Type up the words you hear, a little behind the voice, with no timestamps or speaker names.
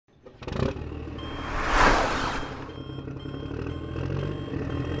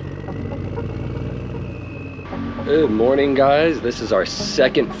Good morning, guys. This is our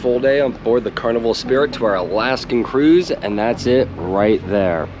second full day on board the Carnival Spirit to our Alaskan cruise, and that's it right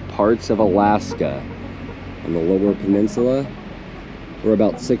there. Parts of Alaska on the lower peninsula. We're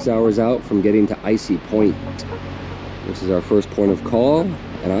about 6 hours out from getting to Icy Point. This is our first point of call,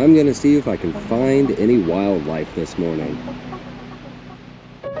 and I'm gonna see if I can find any wildlife this morning.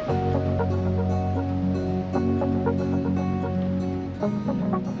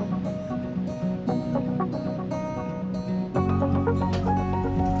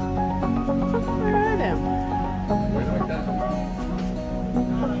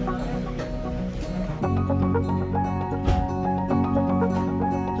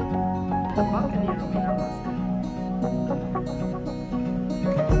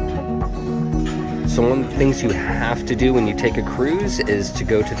 So one of the things you have to do when you take a cruise is to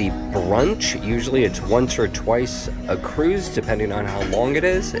go to the brunch. Usually it's once or twice a cruise, depending on how long it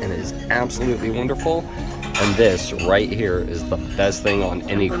is, and it is absolutely wonderful. And this right here is the best thing on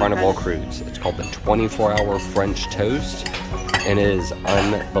any Carnival cruise. It's called the 24-hour French toast, and it is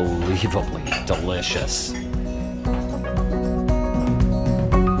unbelievably delicious.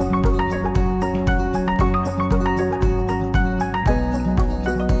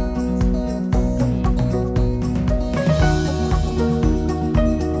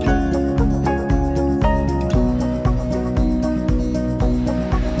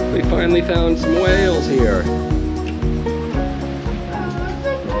 Finally found some whales here.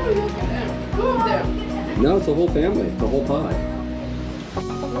 No, it's a whole family, the whole pod.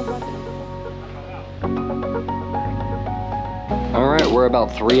 All right, we're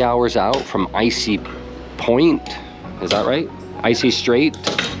about 3 hours out from Icy Point. Is that right? Icy Strait,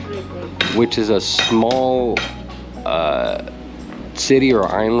 which is a small city or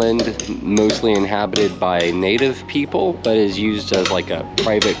island mostly inhabited by native people, but is used as like a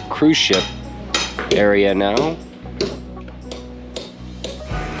private cruise ship area now.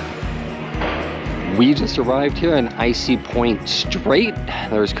 We just arrived here in Icy Point Strait.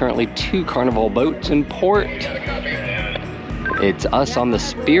 There's currently 2 Carnival boats in port. It's us on the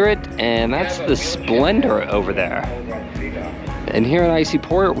Spirit, and that's the Splendor over there. And here in Icy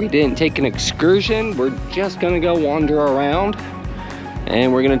Port, we didn't take an excursion. We're just gonna go wander around.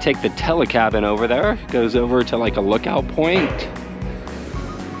 And we're gonna take the telecabin over there. It goes over to like a lookout point.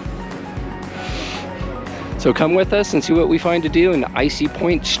 So come with us and see what we find to do in Icy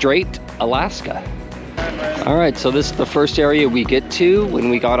Point Strait, Alaska. All right, so this is the first area we get to when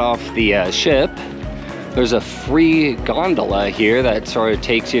we got off the ship. There's a free gondola here that sort of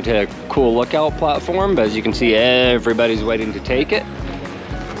takes you to a cool lookout platform, but as you can see, everybody's waiting to take it.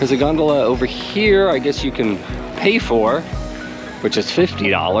 There's a gondola over here, I guess you can pay for, which is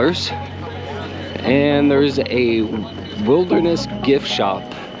 $50. And there's a wilderness gift shop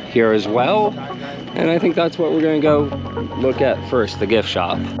here as well. And I think that's what we're gonna go look at first, the gift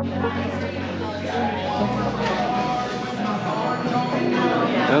shop.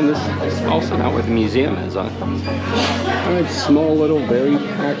 And this is also not where the museum is, huh? All right, small little, very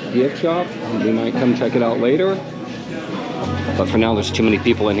packed gift shop. We might come check it out later. But for now, there's too many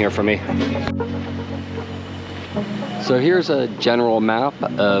people in here for me. So here's a general map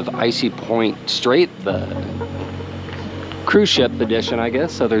of Icy Point Strait, the cruise ship edition, I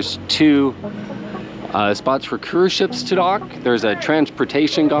guess. So there's 2 spots for cruise ships to dock. There's a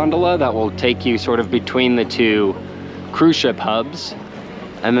transportation gondola that will take you sort of between the 2 cruise ship hubs.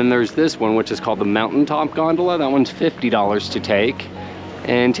 And then there's this one, which is called the Mountaintop Gondola. That one's $50 to take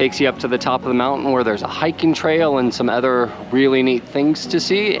and takes you up to the top of the mountain where there's a hiking trail and some other really neat things to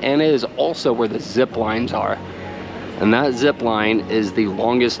see. And it is also where the zip lines are. And that zip line is the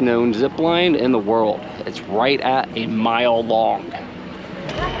longest known zip line in the world. It's right at a mile long.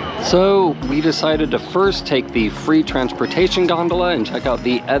 So we decided to first take the free transportation gondola and check out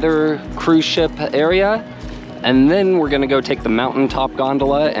the other cruise ship area. And then we're gonna go take the mountaintop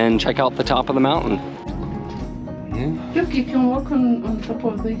gondola and check out the top of the mountain. Yeah. Look, you can walk on top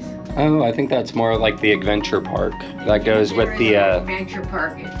of this. Oh, I think that's more like the adventure park. That goes with the... adventure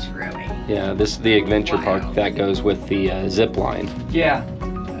park, it's really... Yeah, this is the adventure park that goes with the zip line. Yeah.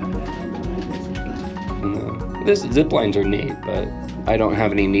 This zip lines are neat, but I don't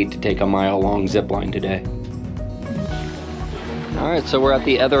have any need to take a mile-long zip line today. All right, so we're at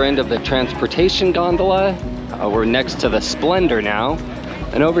the other end of the transportation gondola. We're next to the Splendor now.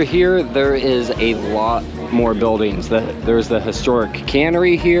 And over here, there is a lot more buildings. There's the historic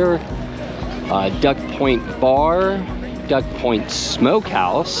Cannery here, Duck Point Bar, Duck Point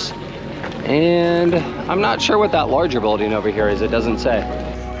Smokehouse, and I'm not sure what that larger building over here is. It doesn't say.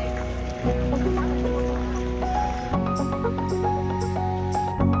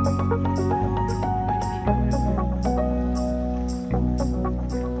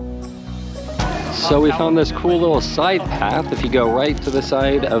 So we found this cool little side path. If you go right to the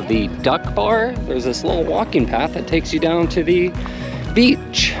side of the duck bar, there's this little walking path that takes you down to the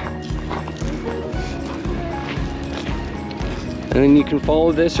beach. And then you can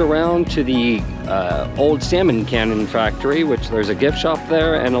follow this around to the old salmon cannon factory, which there's a gift shop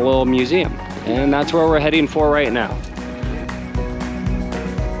there and a little museum. And that's where we're heading for right now.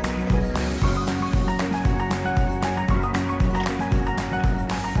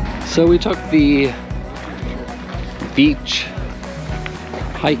 So we took the beach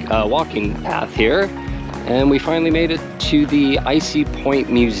walking path here, and we finally made it to the Icy Point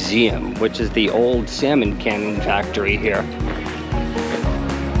Museum, which is the old salmon cannon factory here.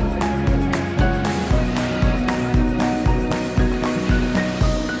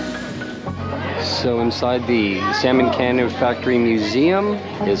 So inside the Salmon Cannon Factory Museum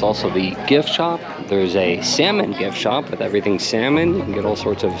is also the gift shop. There's a salmon gift shop with everything salmon. You can get all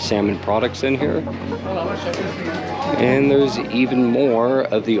sorts of salmon products in here. And there's even more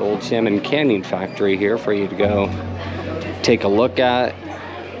of the old salmon canning factory here for you to go take a look at.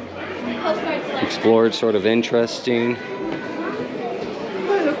 Explore. It's sort of interesting.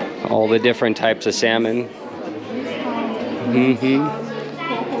 All the different types of salmon.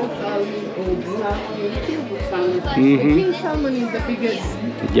 King salmon is the biggest.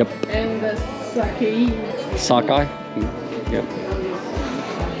 Yep. And the sake. Sockeye? Yep.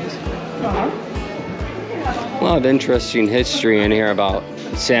 A lot of interesting history in here about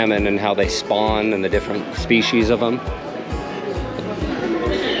salmon and how they spawn and the different species of them.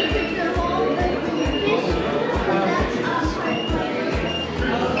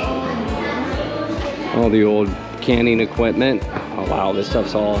 All the old canning equipment. Oh wow, this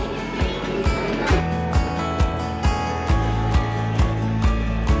stuff's all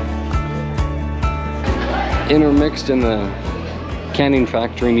intermixed in the Canning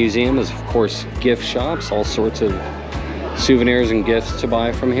Factory Museum is, of course, gift shops, all sorts of souvenirs and gifts to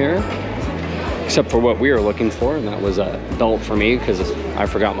buy from here. Except for what we were looking for, and that was a belt for me because I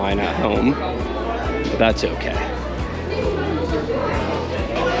forgot mine at home. But that's okay.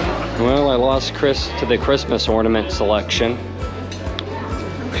 Well, I lost Chris to the Christmas ornament selection.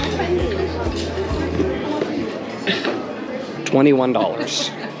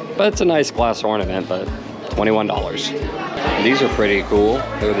 $21. But it's a nice glass ornament, but $21. These are pretty cool.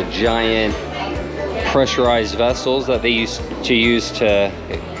 They're the giant pressurized vessels that they used to use to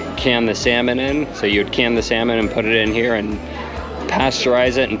can the salmon in. So you'd can the salmon and put it in here and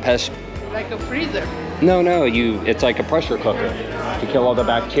pasteurize it and Like a freezer. No, it's like a pressure cooker to kill all the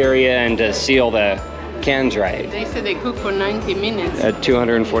bacteria and to seal the cans right. They said they cook for 90 minutes. At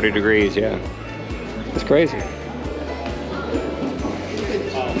 240 degrees, yeah. It's crazy.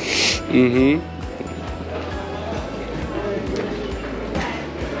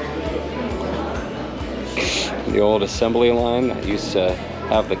 The old assembly line that used to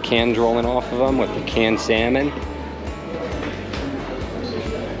have the cans rolling off of them with the canned salmon.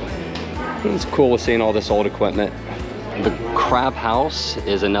 It's cool seeing all this old equipment. The Crab Haouse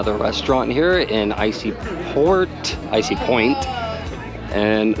is another restaurant here in Icy Point.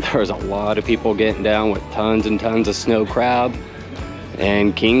 And there's a lot of people getting down with tons and tons of snow crab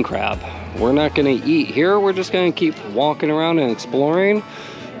and king crab. We're not gonna eat here, we're just gonna keep walking around and exploring.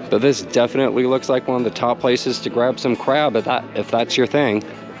 But this definitely looks like one of the top places to grab some crab if that's your thing.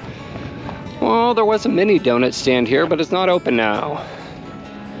 Well, there was a mini donut stand here, but it's not open now.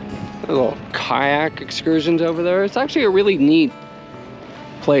 There's little kayak excursions over there. It's actually a really neat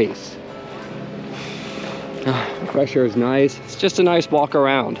place. Fresh air is nice. It's just a nice walk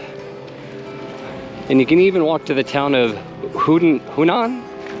around. And you can even walk to the town of Hoonah?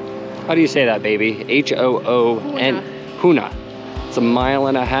 How do you say that, baby? H-O-O-N. Hoonah. It's a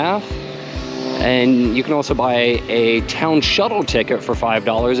 1.5 miles. And you can also buy a town shuttle ticket for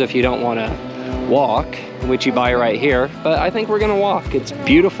 $5 if you don't want to walk, which you buy right here. But I think we're gonna walk. It's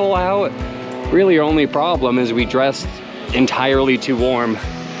beautiful out. Really, our only problem is we dressed entirely too warm.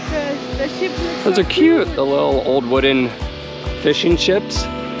 The ship Those are cute, the little old wooden fishing ships.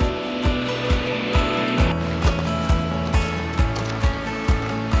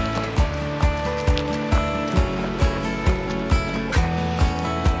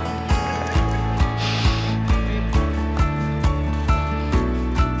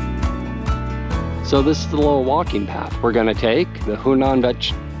 So this is the little walking path we're gonna take, the Hoonah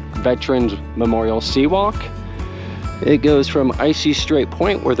Veterans Memorial Sea Walk. It goes from Icy Strait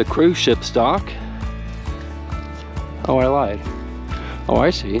Point where the cruise ships dock. Oh, I lied. Oh, I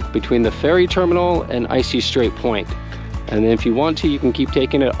see. Between the ferry terminal and Icy Strait Point. And then if you want to, you can keep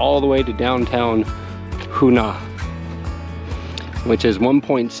taking it all the way to downtown Hoonah, which is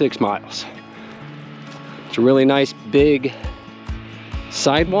 1.6 miles. It's a really nice big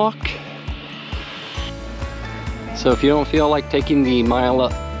sidewalk. So if you don't feel like taking the 1.5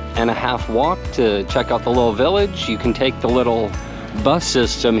 mile walk to check out the little village, you can take the little bus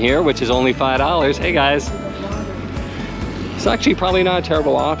system here, which is only $5. Hey guys. It's actually probably not a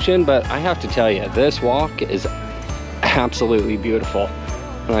terrible option, but I have to tell you, this walk is absolutely beautiful.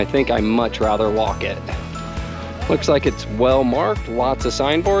 And I think I'd much rather walk it. Looks like it's well marked, lots of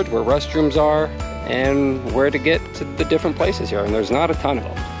signboards where restrooms are and where to get to the different places here. And there's not a ton of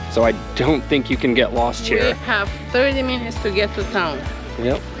them. So I don't think you can get lost here. We have 30 minutes to get to town.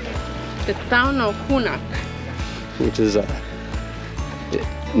 Yep. The town of Hoonah. Which is a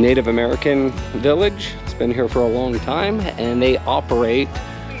Native American village. It's been here for a long time, and they operate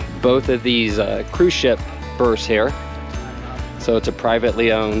both of these cruise ship berths here. So it's a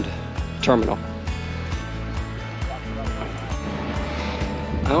privately owned terminal.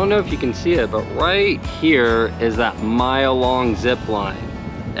 I don't know if you can see it, but right here is that mile-long zip line.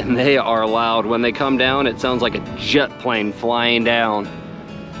 And they are loud. When they come down, it sounds like a jet plane flying down.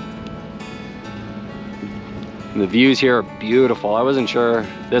 And the views here are beautiful. I wasn't sure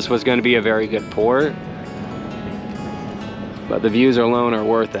this was going to be a very good port, but the views alone are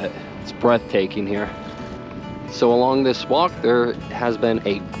worth it. It's breathtaking here. So along this walk, there has been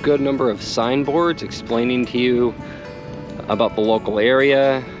a good number of signboards explaining to you about the local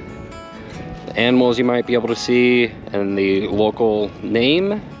area, the animals you might be able to see, and the local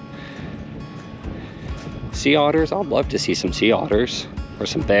name. Sea otters, I'd love to see some sea otters or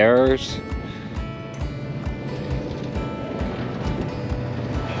some bears.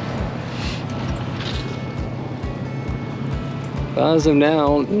 As of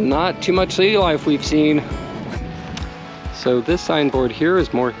now, not too much sea life we've seen. So this signboard here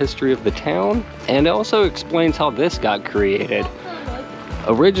is more history of the town, and it also explains how this got created.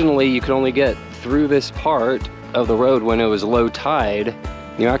 Originally, you could only get through this part of the road when it was low tide.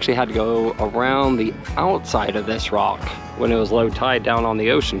 You actually had to go around the outside of this rock when it was low tide down on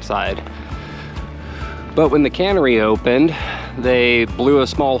the ocean side. But when the cannery opened, they blew a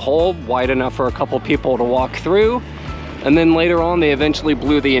small hole wide enough for a couple people to walk through. And then later on, they eventually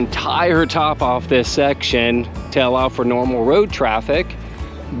blew the entire top off this section to allow for normal road traffic,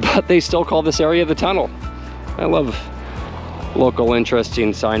 but they still call this area the tunnel. I love local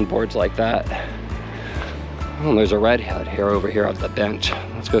interesting signboards like that. Oh, there's a redhead here over here at the bench.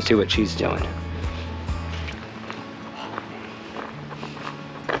 Let's go see what she's doing.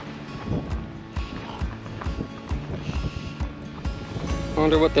 I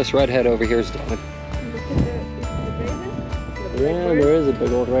wonder what this redhead over here is doing. Yeah, there is a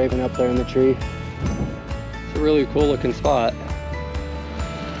big old raven up there in the tree. It's a really cool looking spot.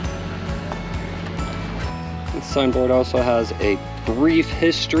 This signboard also has a brief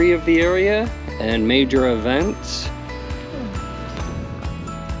history of the area and major events.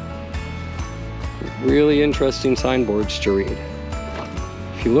 Really interesting signboards to read.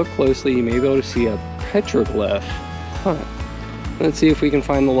 If you look closely, you may be able to see a petroglyph. Huh. Let's see if we can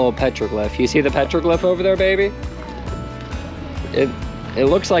find the little petroglyph. You see the petroglyph over there, baby? It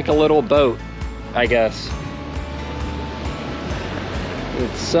looks like a little boat, I guess.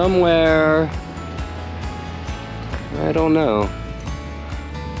 It's somewhere, I don't know.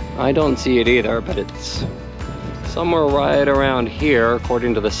 I don't see it either, but it's somewhere right around here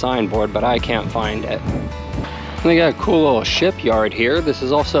according to the signboard, but I can't find it. They got a cool little shipyard here. This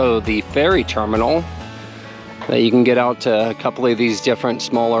is also the ferry terminal that you can get out to a couple of these different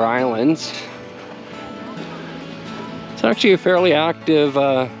smaller islands. It's actually a fairly active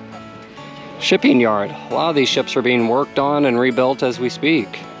shipping yard. A lot of these ships are being worked on and rebuilt as we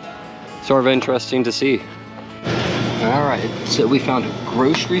speak. Sort of interesting to see. All right, so we found a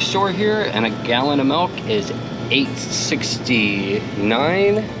grocery store here, and a gallon of milk is $8.69.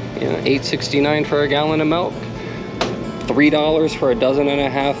 $8.69 for a gallon of milk. $3 for a dozen and a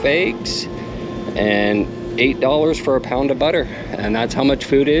half eggs, and $8 for a pound of butter. And that's how much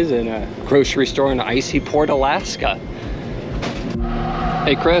food is in a grocery store in Icy Port, Alaska.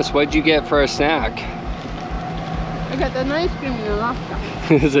 Hey Chris, what'd you get for a snack? I got an ice cream in Alaska.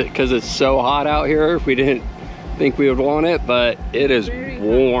 Is it because it's so hot out here? We didn't think we would want it, but it is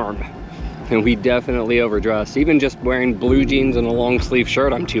warm. And we definitely overdressed. Even just wearing blue jeans and a long sleeve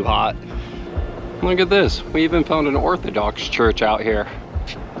shirt, I'm too hot. Look at this. We even found an Orthodox church out here.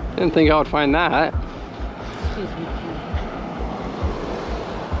 Didn't think I would find that.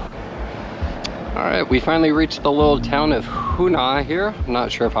 All right, we finally reached the little town of Hoonah here. I'm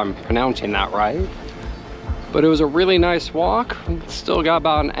not sure if I'm pronouncing that right, but it was a really nice walk. Still got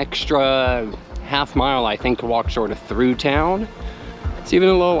about an extra half mile, I think, to walk sort of through town. It's even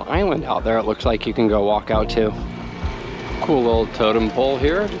a little island out there it looks like you can go walk out to. Cool little totem pole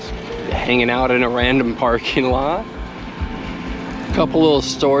here, just hanging out in a random parking lot. Couple little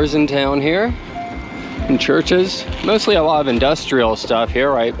stores in town here, and churches. Mostly a lot of industrial stuff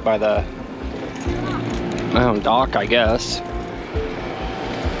here, right by the dock, I guess.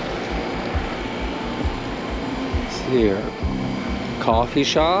 Let's see here. Coffee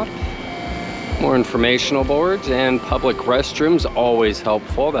shop, more informational boards, and public restrooms. Always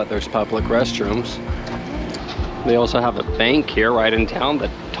helpful that there's public restrooms. They also have a bank here right in town, the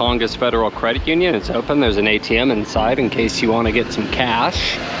Tongass Federal Credit Union. It's open. There's an ATM inside in case you want to get some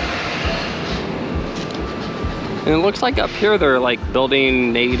cash. And it looks like up here they're like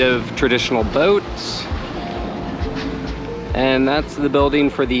building native traditional boats. And that's the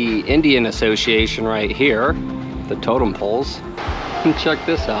building for the Indian Association right here, the totem poles. And check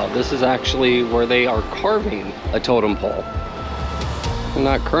this out. This is actually where they are carving a totem pole. I'm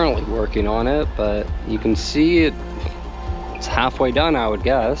not currently working on it, but you can see it's halfway done, I would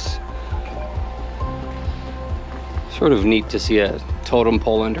guess. Sort of neat to see a totem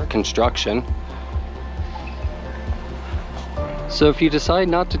pole under construction. So if you decide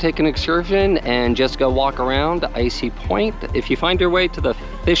not to take an excursion and just go walk around Icy Point, if you find your way to the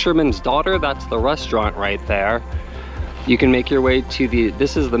Fisherman's Daughter, that's the restaurant right there. You can make your way to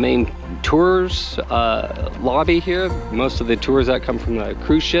this is the main tours lobby here. Most of the tours that come from the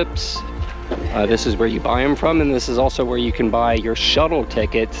cruise ships, this is where you buy them from, and this is also where you can buy your shuttle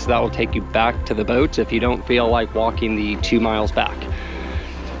tickets that will take you back to the boats if you don't feel like walking the 2 miles back.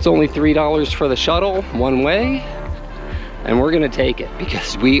 It's only $3 for the shuttle, one way, and we're gonna take it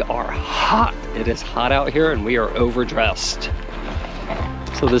because we are hot. It is hot out here and we are overdressed.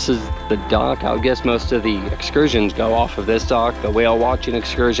 So this is the dock. I would guess most of the excursions go off of this dock, the whale watching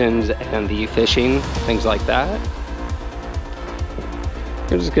excursions and the fishing, things like that.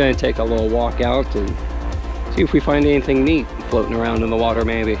 We're just gonna take a little walk out and see if we find anything neat floating around in the water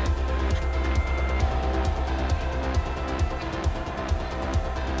maybe.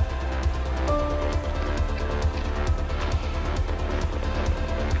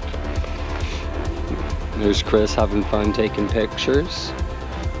 There's Chris having fun taking pictures.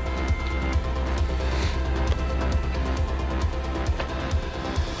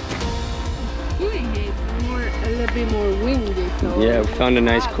 A little bit more windy. So yeah, we found a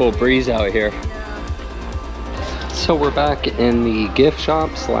nice cool breeze out here. So we're back in the gift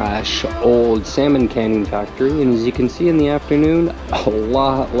shop slash old salmon canning factory, and as you can see in the afternoon, a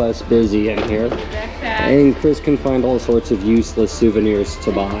lot less busy in here. And Chris can find all sorts of useless souvenirs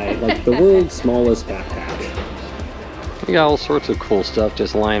to buy, like the world's smallest backpack. We got all sorts of cool stuff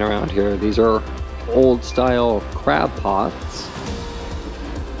just lying around here. These are old style crab pots.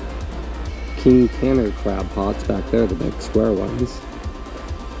 King Cannery crab pots back there, the big square ones.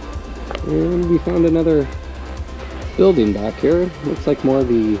 And we found another building back here. Looks like more of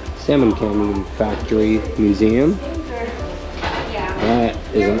the salmon canning factory museum. That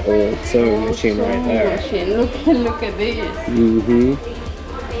is an old sewing machine right there. Look at this. Mm-hmm.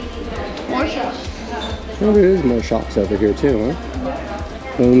 More shops. Oh, there is more shops over here too, huh?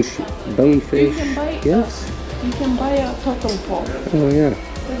 Bonefish. Yes. You can buy a totem pole. Oh yeah.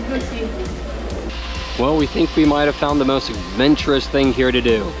 Let's go see. Well, we think we might have found the most adventurous thing here to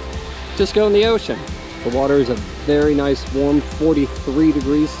do. Just go in the ocean. The water is a very nice warm 43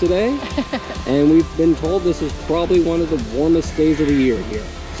 degrees today. And we've been told this is probably one of the warmest days of the year here.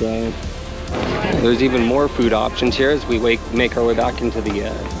 So there's even more food options here as we make our way back into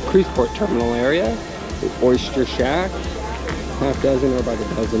the cruise port terminal area. The Oyster Shack, half dozen or about a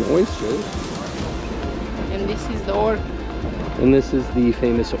dozen oysters. And this is the orca. And this is the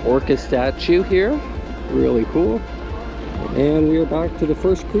famous orca statue here. Really cool. And we are back to the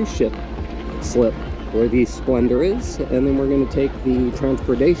first cruise ship slip where the Splendor is, and then we're going to take the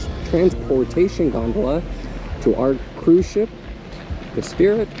transportation gondola to our cruise ship, the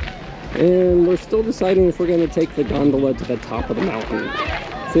Spirit, and we're still deciding if we're going to take the gondola to the top of the mountain.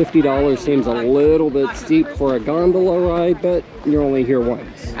 $50 seems a little bit steep for a gondola ride, but you're only here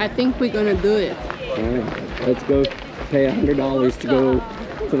once. I think we're gonna do it. All right, let's go pay $100 to go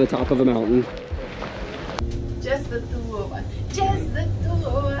to the top of the mountain. Just the two of us. Just the two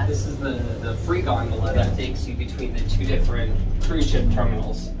of us. This is the free gondola that takes you between the two different cruise ship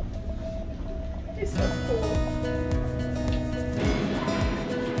terminals. It's so cool.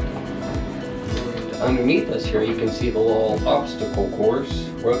 Underneath us here, you can see the little obstacle course,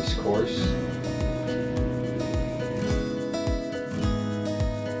 ropes course.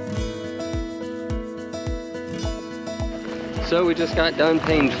 So we just got done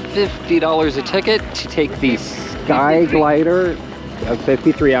paying $50 a ticket to take the Sky Glider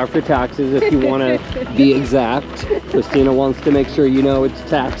 $53 after taxes if you want to be exact. Christina wants to make sure you know it's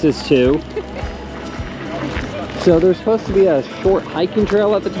taxes too. So there's supposed to be a short hiking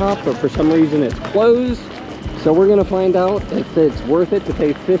trail at the top, but for some reason it's closed. So we're gonna find out if it's worth it to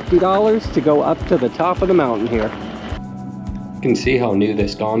pay $50 to go up to the top of the mountain here. You can see how new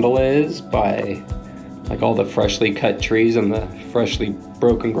this gondola is by like all the freshly cut trees and the freshly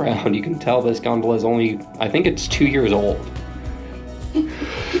broken ground. You can tell this gondola is only, I think it's 2 years old.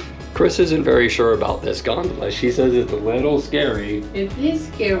 Chris isn't very sure about this gondola. She says it's a little scary. It is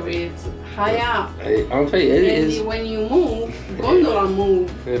scary. It's high up. I'll tell you, it is. When you move, gondola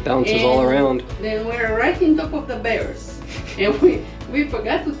move. It bounces all around. Then we're right on top of the bears. And we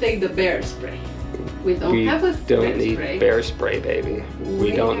forgot to take the bear spray. We don't have a don't need bear spray, baby.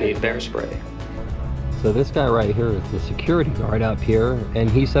 We don't need bear spray. So this guy right here is the security guard up here, and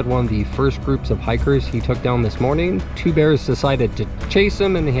he said one of the first groups of hikers he took down this morning, 2 bears decided to chase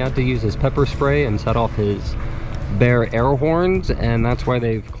him, and he had to use his pepper spray and set off his bear air horns, and that's why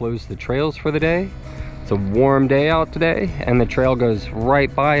they've closed the trails for the day. It's a warm day out today, and the trail goes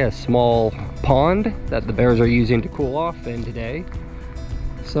right by a small pond that the bears are using to cool off in today.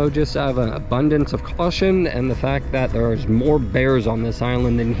 So just out of an abundance of caution and the fact that there's more bears on this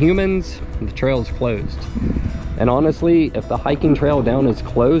island than humans, the trail is closed. And honestly, if the hiking trail down is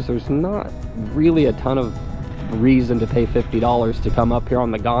closed, there's not really a ton of reason to pay $50 to come up here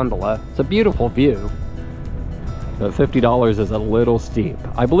on the gondola. It's a beautiful view, but $50 is a little steep.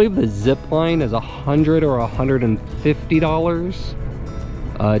 I believe the zip line is $100 or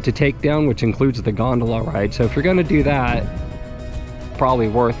 $150 to take down, which includes the gondola ride. So if you're gonna do that, probably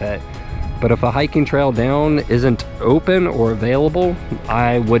worth it. But if a hiking trail down isn't open or available,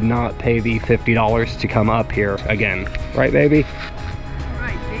 I would not pay the $50 to come up here again. Right, baby?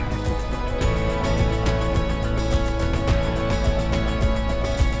 Right, baby.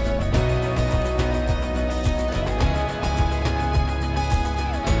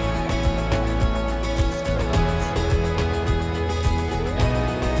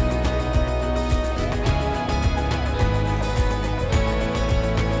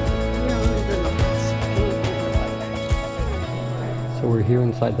 So we're here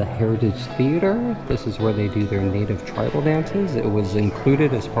inside the Heritage Theater. This is where they do their native tribal dances. It was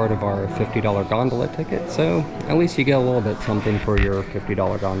included as part of our $50 gondola ticket, so at least you get a little bit something for your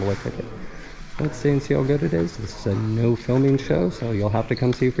 $50 gondola ticket. Let's see and see how good it is. This is a no filming show, so you'll have to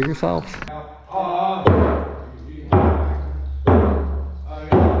come see for yourself.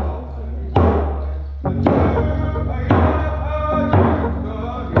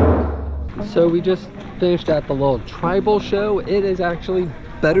 So we just finished at the little tribal show. It is actually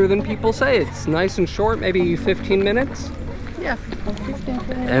better than people say. It's nice and short, maybe 15 minutes. Yeah, 15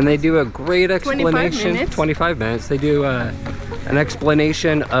 minutes. And they do a great explanation. 25 minutes. They do an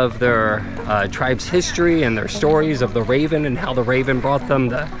explanation of their tribe's history and their stories of the raven and how the raven brought them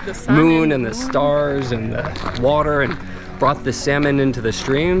the moon and the stars and the water and brought the salmon into the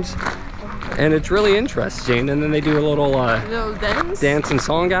streams. And it's really interesting. And then they do a little dance and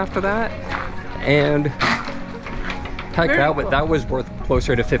song after that. And heck, that was worth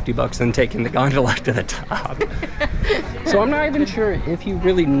closer to $50 than taking the gondola to the top. So I'm not even sure if you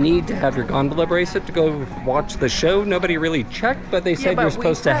really need to have your gondola bracelet to go watch the show. Nobody really checked, but they said you're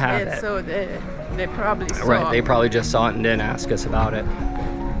supposed to have it. So they probably saw. Right, they probably just saw it and didn't ask us about it.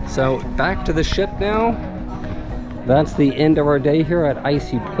 So back to the ship now. That's the end of our day here at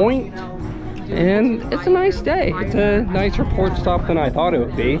Icy Point. And it's a nice day. It's a nicer port stop than I thought it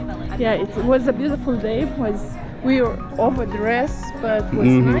would be. Yeah, it was a beautiful day. We were overdressed, but it was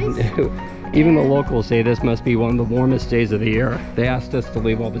nice. Even the locals say this must be one of the warmest days of the year. They asked us to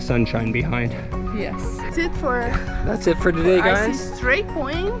leave all the sunshine behind. Yes. That's it for today, guys. Icy Strait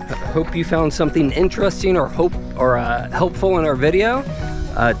Point. Hope you found something interesting or helpful in our video.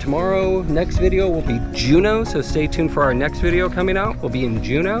 Tomorrow, next video will be Juneau, so stay tuned for our next video coming out. We'll be in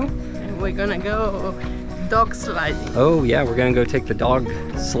Juneau. And we're gonna go dog sliding. Oh yeah, we're gonna go take the dog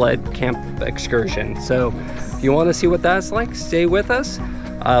sled camp excursion. So if you want to see what that's like, stay with us.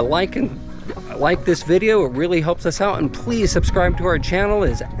 Like this video, it really helps us out, and please subscribe to our channel.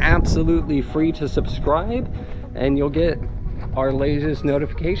 It's absolutely free to subscribe, and you'll get our latest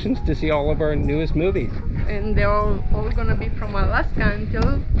notifications to see all of our newest movies. And they're all gonna be from Alaska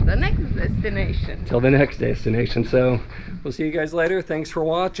until the next destination. So we'll see you guys later. Thanks for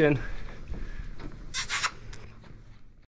watching.